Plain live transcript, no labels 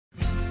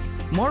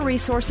More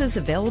resources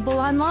available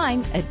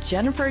online at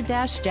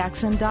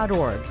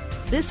jennifer-jackson.org.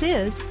 This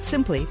is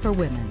Simply for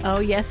Women. Oh,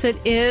 yes, it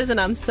is. And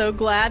I'm so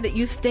glad that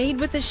you stayed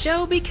with the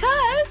show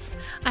because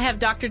I have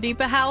Dr.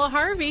 Deepa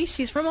Halaharvi.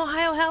 She's from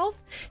Ohio Health.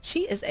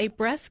 She is a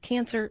breast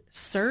cancer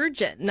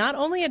surgeon, not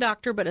only a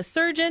doctor, but a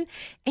surgeon.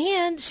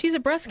 And she's a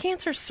breast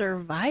cancer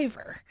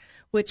survivor,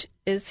 which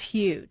is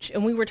huge.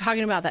 And we were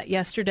talking about that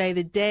yesterday,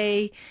 the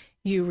day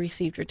you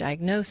received your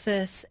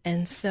diagnosis.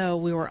 And so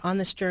we were on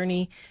this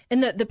journey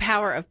and the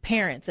power of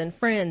parents and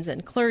friends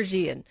and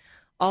clergy and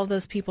all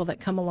those people that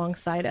come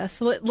alongside us.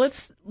 So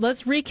let's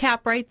recap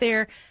right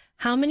there.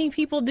 How many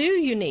people do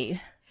you need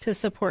to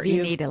support you?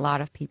 You need a lot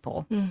of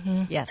people.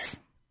 Mm-hmm. Yes.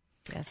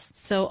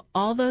 So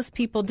all those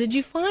people, did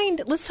you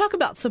find, let's talk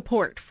about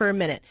support for a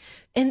minute.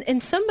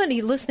 And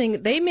somebody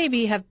listening, they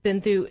maybe have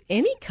been through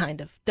any kind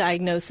of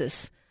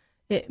diagnosis.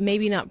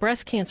 Maybe not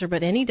breast cancer,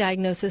 but any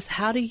diagnosis.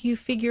 How do you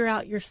figure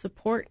out your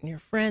support and your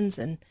friends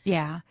and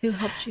who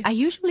helps you? I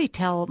usually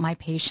tell my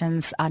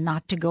patients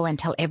not to go and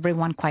tell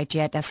everyone quite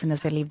yet as soon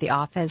as they leave the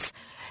office,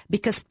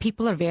 because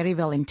people are very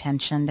well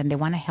intentioned and they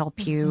want to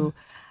help you.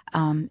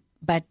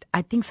 But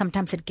I think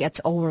sometimes it gets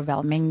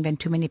overwhelming when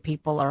too many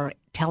people are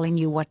telling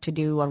you what to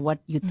do or what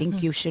you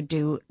think you should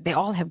do. They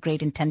all have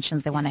great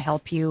intentions. They want to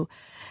help you,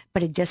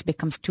 but it just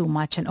becomes too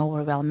much and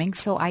overwhelming.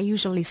 So I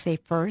usually say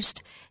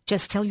first,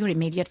 just tell your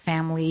immediate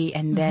family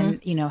and then,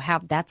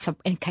 have that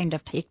and kind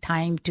of take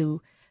time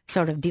to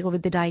sort of deal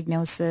with the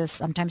diagnosis.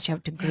 Sometimes you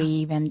have to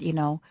grieve and,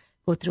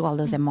 go through all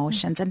those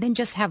emotions, and then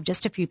just have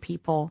just a few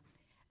people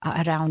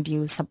around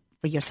you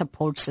for your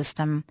support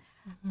system.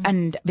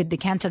 And with the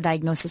cancer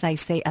diagnosis, I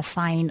say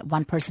assign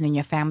one person in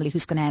your family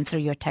who's going to answer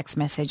your text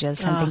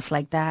messages and things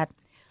like that.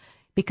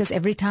 Because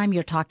every time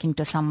you're talking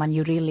to someone,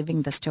 you're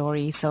reliving the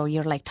story. So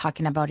you're like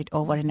talking about it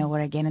over and over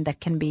again. And that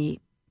can be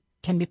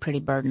pretty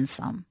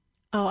burdensome.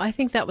 Oh, I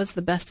think that was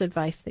the best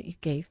advice that you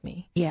gave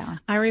me. Yeah.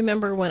 I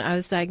remember when I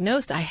was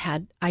diagnosed,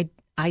 I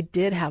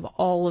did have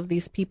all of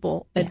these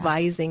people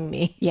advising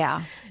me.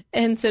 Yeah.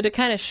 And so to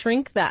kind of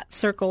shrink that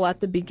circle at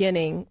the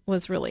beginning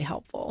was really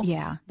helpful.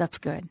 Yeah, that's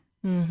good.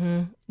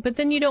 But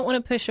then you don't want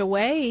to push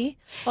away.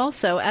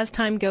 Also, as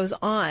time goes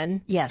on,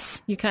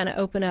 yes, you kind of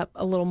open up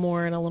a little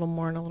more and a little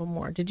more and a little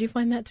more. Did you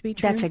find that to be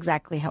true? That's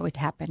exactly how it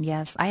happened.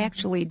 Yes, I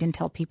actually didn't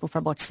tell people for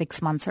about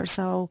 6 months or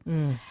so,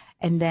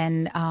 and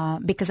then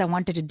because I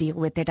wanted to deal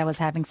with it, I was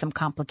having some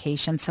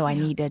complications, so I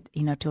needed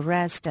to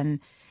rest and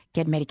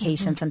get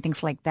medications and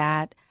things like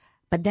that.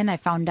 But then I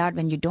found out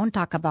when you don't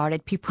talk about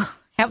it, people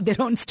have their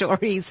own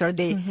stories, or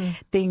they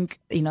think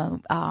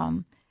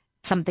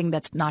something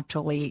that's not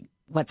truly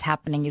what's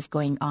happening is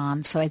going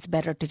on. So it's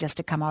better to just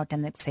to come out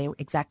and say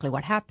exactly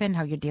what happened,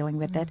 how you're dealing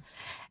with it.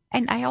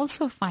 And I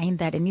also find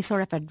that any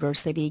sort of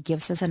adversity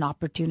gives us an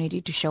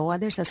opportunity to show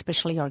others,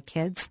 especially our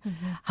kids,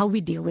 how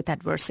we deal with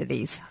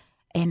adversities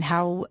and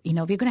how, we're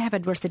going to have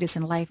adversities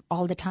in life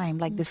all the time.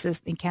 Like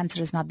cancer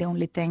is not the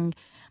only thing.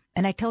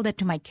 And I tell that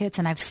to my kids,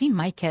 and I've seen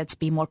my kids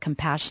be more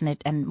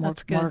compassionate and more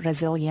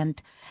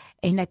resilient.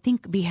 And I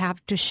think we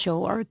have to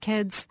show our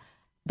kids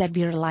that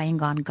we're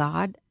relying on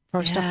God,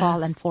 first of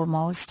all and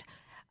foremost.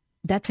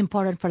 That's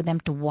important for them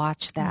to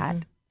watch that.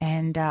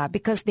 And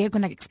because they're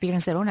going to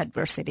experience their own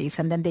adversities,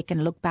 and then they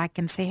can look back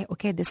and say,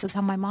 okay, this is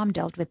how my mom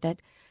dealt with it.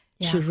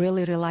 She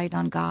really relied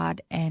on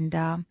God. And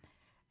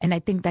I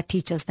think that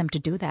teaches them to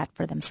do that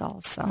for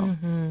themselves. So,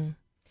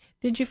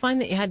 Did you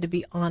find that you had to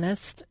be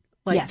honest,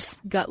 like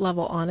gut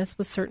level honest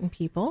with certain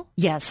people?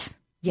 Yes.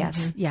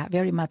 Yeah,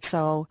 very much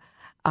so.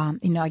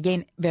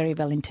 Again, very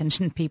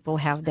well-intentioned people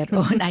have their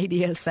own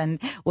ideas and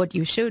what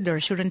you should or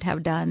shouldn't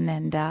have done.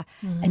 And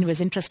it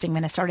was interesting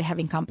when I started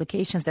having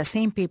complications, the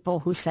same people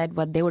who said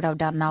what they would have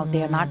done now,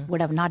 would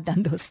have not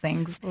done those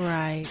things.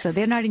 Right. So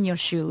they're not in your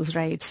shoes,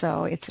 right?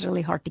 So it's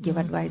really hard to give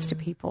advice to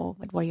people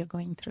with what you're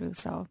going through.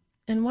 So.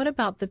 And what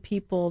about the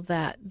people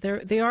that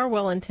they are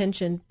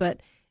well-intentioned, but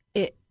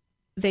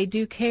they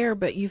do care,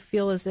 but you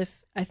feel as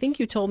if, I think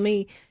you told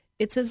me,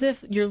 it's as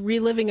if you're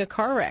reliving a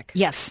car wreck.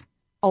 Yes.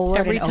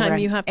 Every time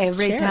you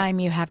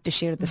have to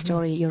share the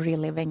story, you're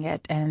reliving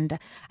it. And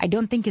I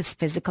don't think it's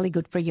physically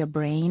good for your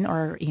brain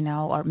or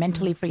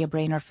mentally for your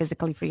brain or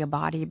physically for your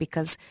body,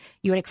 because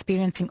you're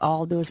experiencing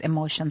all those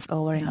emotions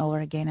over and over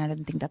again. I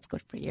don't think that's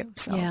good for you.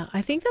 So. Yeah,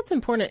 I think that's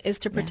important, is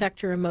to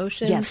protect your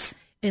emotions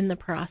in the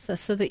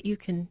process so that you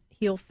can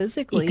heal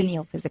physically. You can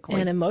heal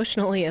physically. And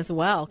emotionally as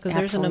well, because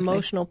there's an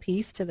emotional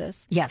piece to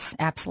this. Yes,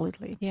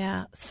 absolutely.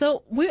 Yeah.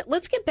 So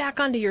let's get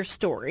back onto your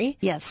story.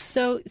 Yes.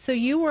 So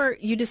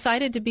you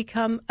decided to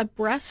become a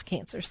breast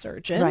cancer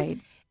surgeon. Right.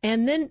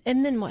 And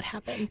then what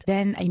happened?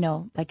 Then,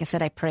 like I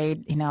said, I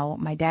prayed.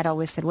 My dad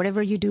always said,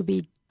 whatever you do,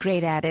 be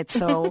great at it.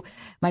 So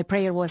my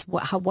prayer was,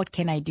 what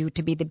can I do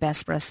to be the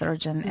best breast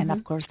surgeon? And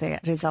of course, the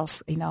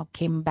results,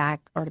 came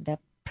back, or the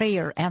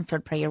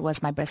answered prayer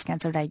was my breast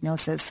cancer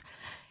diagnosis.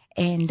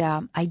 And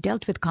I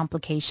dealt with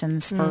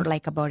complications for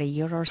like about a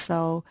year or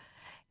so.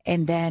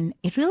 And then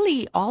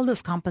all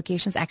those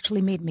complications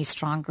actually made me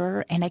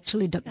stronger. And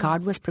actually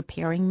God was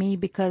preparing me,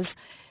 because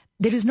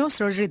there is no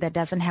surgery that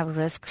doesn't have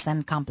risks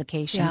and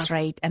complications,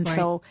 right? And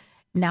so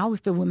now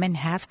if a woman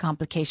has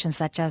complications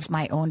such as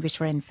my own, which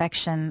were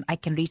infection, I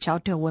can reach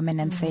out to a woman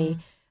and say,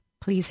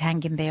 please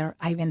hang in there.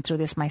 I went through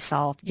this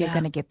myself. You're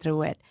going to get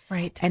through it.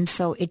 Right. And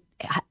so it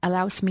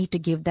allows me to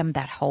give them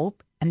that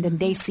hope. And then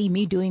they see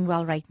me doing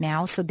well right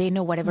now. So they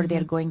know whatever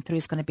they're going through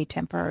is going to be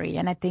temporary.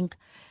 And I think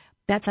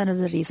that's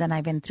another reason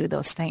I went through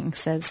those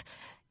things is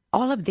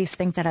all of these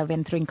things that I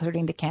went through,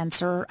 including the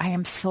cancer, I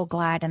am so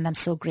glad and I'm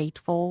so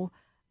grateful.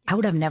 I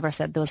would have never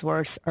said those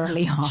words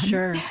early on.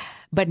 Sure.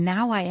 But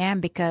now I am,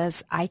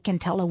 because I can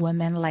tell a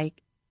woman,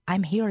 like,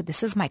 I'm here.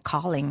 This is my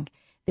calling.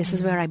 This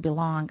is where I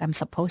belong. I'm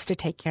supposed to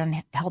take care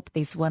and help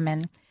these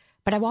women.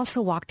 But I've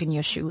also walked in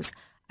your shoes.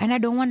 And I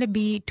don't want to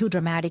be too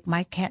dramatic.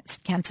 My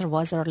cancer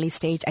was early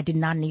stage. I did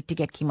not need to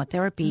get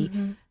chemotherapy,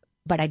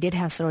 but I did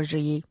have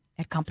surgery,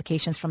 had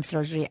complications from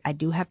surgery. I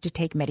do have to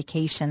take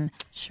medication,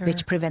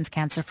 which prevents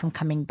cancer from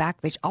coming back,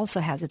 which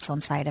also has its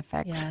own side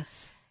effects.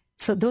 Yes.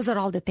 So those are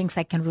all the things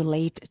I can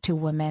relate to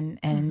women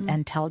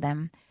and tell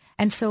them.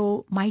 And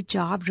so my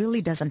job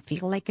really doesn't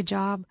feel like a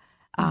job.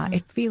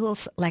 It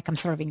feels like I'm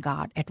serving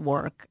God at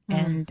work.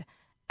 And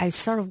I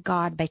serve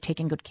God by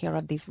taking good care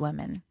of these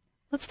women.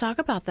 Let's talk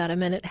about that a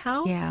minute.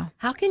 How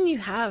can you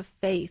have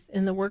faith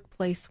in the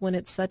workplace when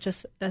it's such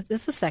it's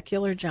a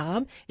secular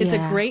job? It's a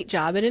great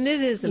job, and it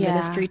is a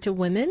ministry to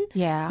women.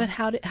 Yeah. But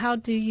how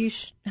do you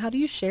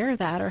share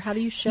that, or how do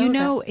you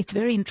show? It's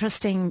very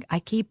interesting. I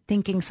keep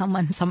thinking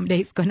someone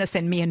someday is going to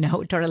send me a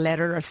note or a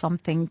letter or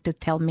something to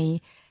tell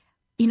me,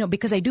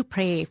 because I do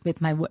pray with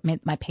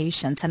my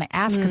patients, and I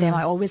ask them.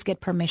 I always get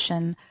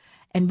permission,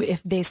 and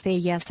if they say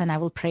yes, then I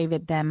will pray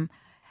with them,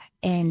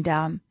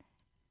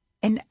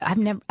 And I've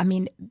never,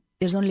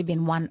 there's only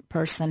been one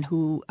person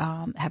who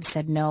have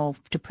said no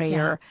to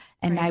prayer.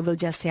 And I will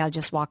just say, I'll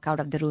just walk out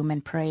of the room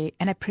and pray.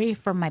 And I pray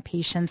for my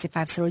patients. If I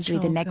have surgery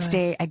the next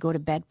day, I go to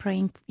bed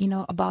praying,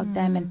 about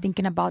them and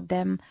thinking about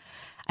them.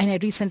 And I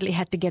recently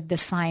had to get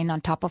this sign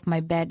on top of my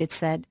bed. It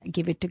said,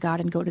 give it to God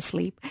and go to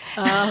sleep.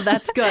 Oh,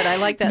 that's good. I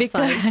like that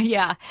sign.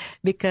 Yeah,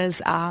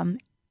 because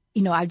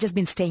I've just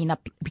been staying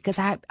up because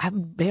I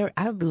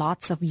have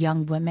lots of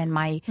young women.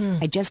 I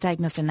just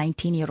diagnosed a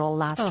 19-year-old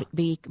last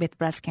week with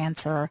breast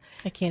cancer.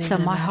 I can't so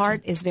even my imagine.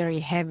 heart is very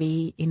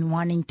heavy in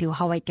wanting to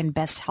how I can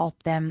best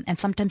help them. And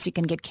sometimes you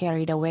can get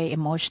carried away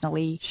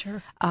emotionally.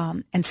 Sure.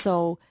 And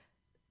so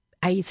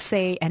I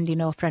say, and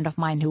a friend of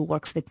mine who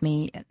works with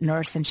me, a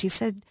nurse, and she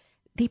said,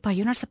 Deepa,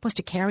 you're not supposed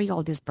to carry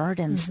all these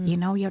burdens.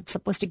 You're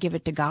supposed to give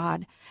it to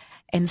God.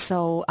 And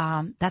so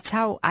that's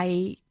how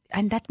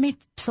and that made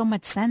so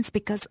much sense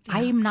because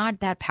I am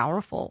not that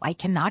powerful. I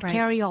cannot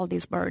carry all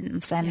these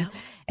burdens and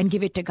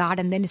give it to God.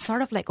 And then it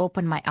sort of like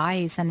opened my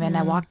eyes. And when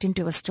I walked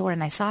into a store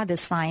and I saw this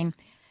sign,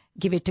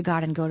 give it to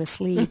God and go to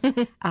sleep,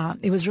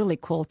 it was really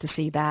cool to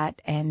see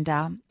that. And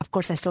of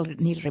course, I still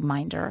need a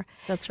reminder.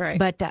 That's right.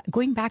 But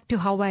going back to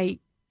how I,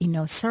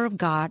 serve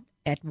God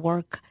at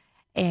work,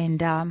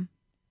 and,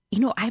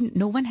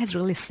 no one has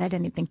really said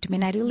anything to me.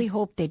 And I really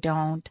hope they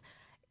don't,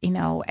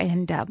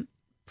 and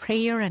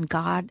prayer and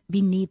God,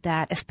 we need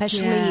that,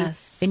 especially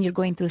when you're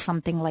going through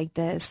something like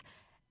this.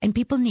 And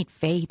people need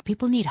faith.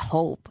 People need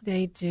hope.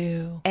 They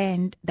do.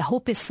 And the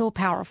hope is so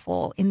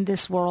powerful in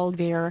this world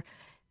where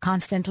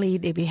constantly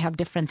we have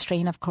different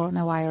strain of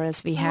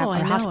coronavirus. We have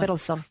our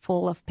hospitals are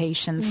full of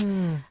patients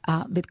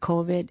with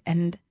COVID,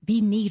 and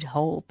we need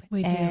hope.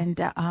 We do. And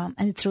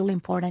it's really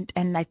important.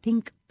 And I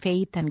think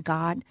faith and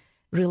God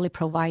really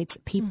provides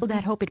people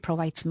that hope. It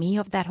provides me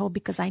of that hope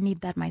because I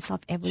need that myself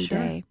every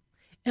day.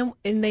 And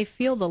they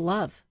feel the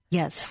love.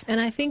 Yes.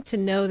 And I think to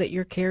know that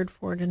you're cared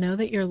for, to know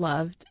that you're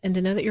loved, and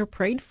to know that you're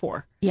prayed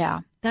for. Yeah.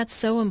 That's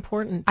so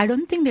important. I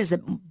don't think there's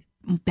a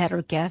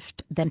better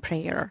gift than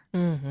prayer.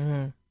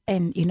 Mm-hmm.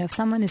 And, if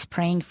someone is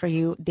praying for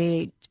you,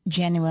 they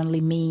genuinely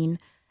mean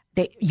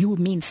that you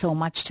mean so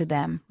much to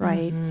them,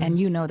 right? Mm-hmm. And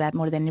you know that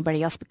more than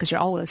anybody else because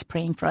you're always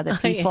praying for other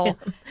people.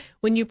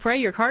 When you pray,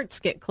 your hearts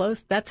get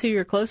close. That's who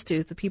you're close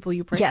to, the people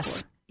you pray for.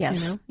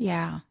 Yes.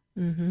 Yeah.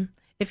 Mm-hmm.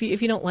 If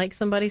you don't like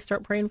somebody,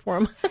 start praying for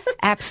them.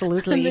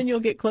 Absolutely. And then you'll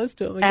get close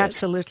to them again.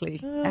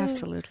 Absolutely.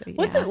 Absolutely.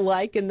 What's it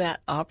like in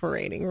that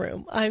operating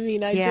room?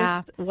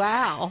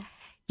 Wow.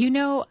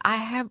 I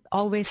have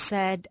always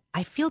said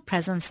I feel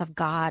presence of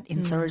God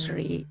in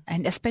surgery,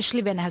 and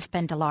especially when I have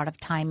spent a lot of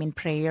time in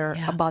prayer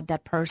about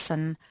that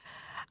person.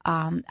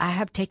 I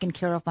have taken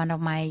care of one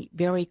of my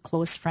very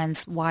close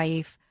friends'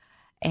 wife,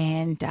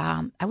 and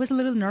I was a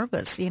little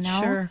nervous,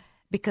 Sure.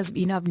 because,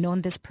 I've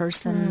known this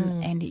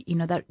person and,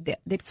 that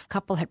this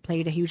couple had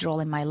played a huge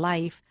role in my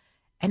life.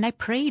 And I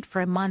prayed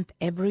for a month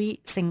every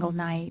single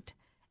night.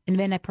 And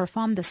when I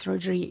performed the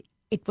surgery,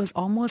 it was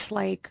almost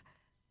like,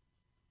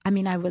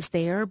 I was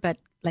there, but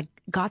like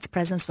God's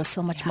presence was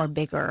so much more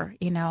bigger,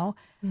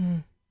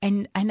 And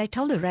I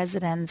tell the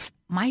residents,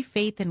 my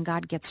faith in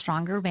God gets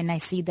stronger when I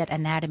see that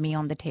anatomy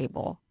on the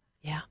table.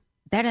 Yeah.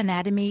 That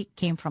anatomy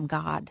came from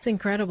God. It's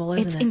incredible,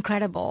 isn't it? It's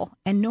incredible.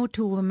 And no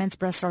two women's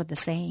breasts are the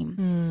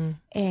same.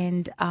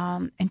 And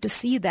to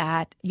see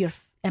that,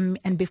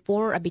 and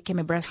before I became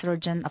a breast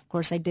surgeon, of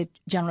course, I did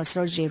general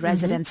surgery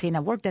residency, and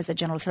I worked as a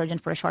general surgeon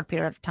for a short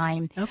period of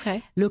time.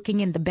 Okay. Looking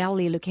in the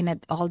belly, looking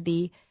at all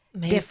the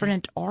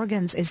different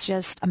organs is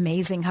just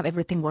amazing how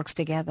everything works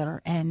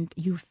together, and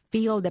you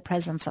feel the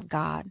presence of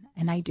God,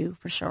 and I do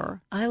for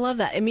sure. I love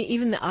that. I mean,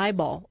 even the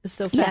eyeball is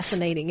so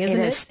fascinating, isn't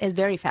it? It's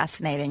very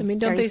fascinating. I mean,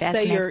 don't they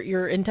say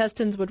your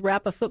intestines would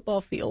wrap a football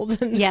field?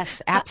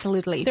 Yes,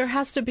 absolutely. There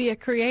has to be a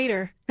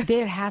creator.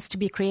 There has to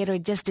be a creator.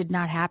 It just did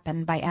not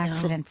happen by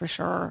accident for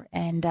sure.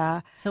 And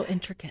so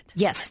intricate.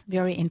 Yes,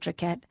 very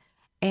intricate.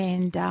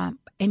 And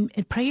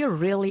prayer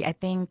really, I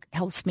think,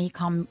 helps me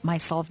calm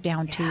myself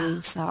down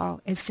too. So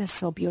it's just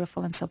so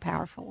beautiful and so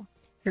powerful.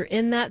 You're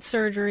in that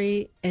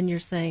surgery and you're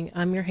saying,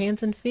 I'm your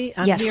hands and feet.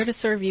 I'm Yes. here to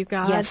serve you,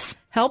 God. Yes.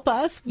 Help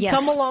us. Yes.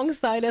 Come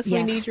alongside us.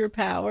 Yes. We need your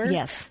power.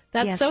 Yes.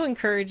 That's Yes. so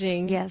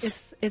encouraging.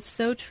 Yes. It's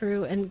so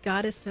true, and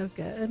God is so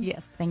good.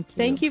 Yes, thank you.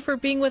 Thank you for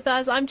being with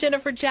us. I'm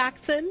Jennifer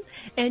Jackson,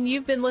 and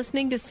you've been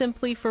listening to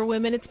Simply for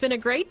Women. It's been a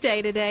great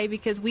day today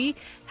because we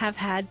have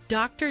had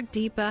Dr.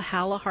 Deepa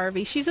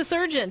Halaharvi. She's a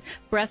surgeon,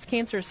 breast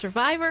cancer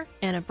survivor,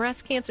 and a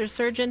breast cancer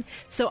surgeon.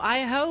 So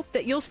I hope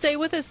that you'll stay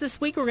with us this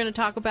week. We're going to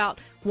talk about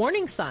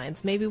warning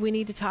signs. Maybe we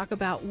need to talk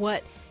about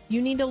what you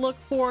need to look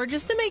for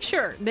just to make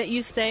sure that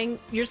you're staying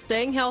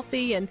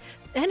healthy, and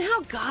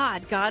how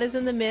God is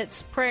in the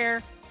midst,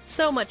 prayer,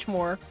 so much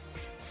more.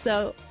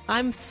 So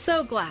I'm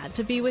so glad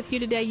to be with you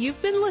today.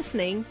 You've been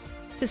listening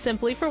to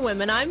Simply for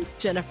Women. I'm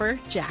Jennifer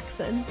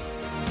Jackson.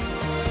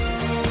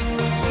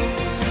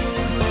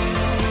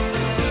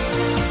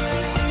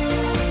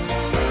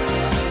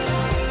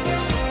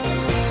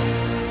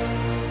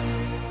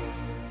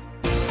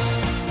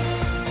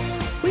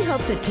 We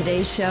hope that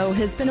today's show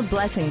has been a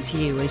blessing to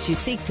you as you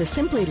seek to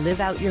simply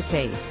live out your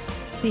faith.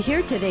 To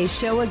hear today's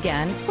show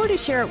again or to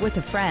share it with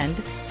a friend,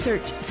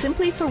 search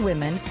Simply for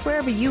Women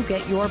wherever you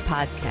get your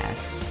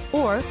podcasts.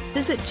 Or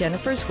visit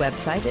Jennifer's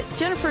website at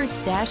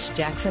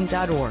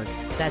jennifer-jackson.org.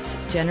 That's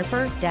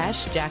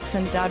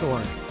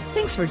jennifer-jackson.org.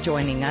 Thanks for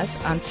joining us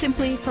on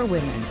Simply for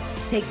Women.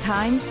 Take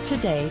time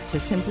today to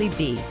simply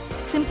be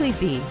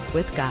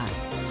with God.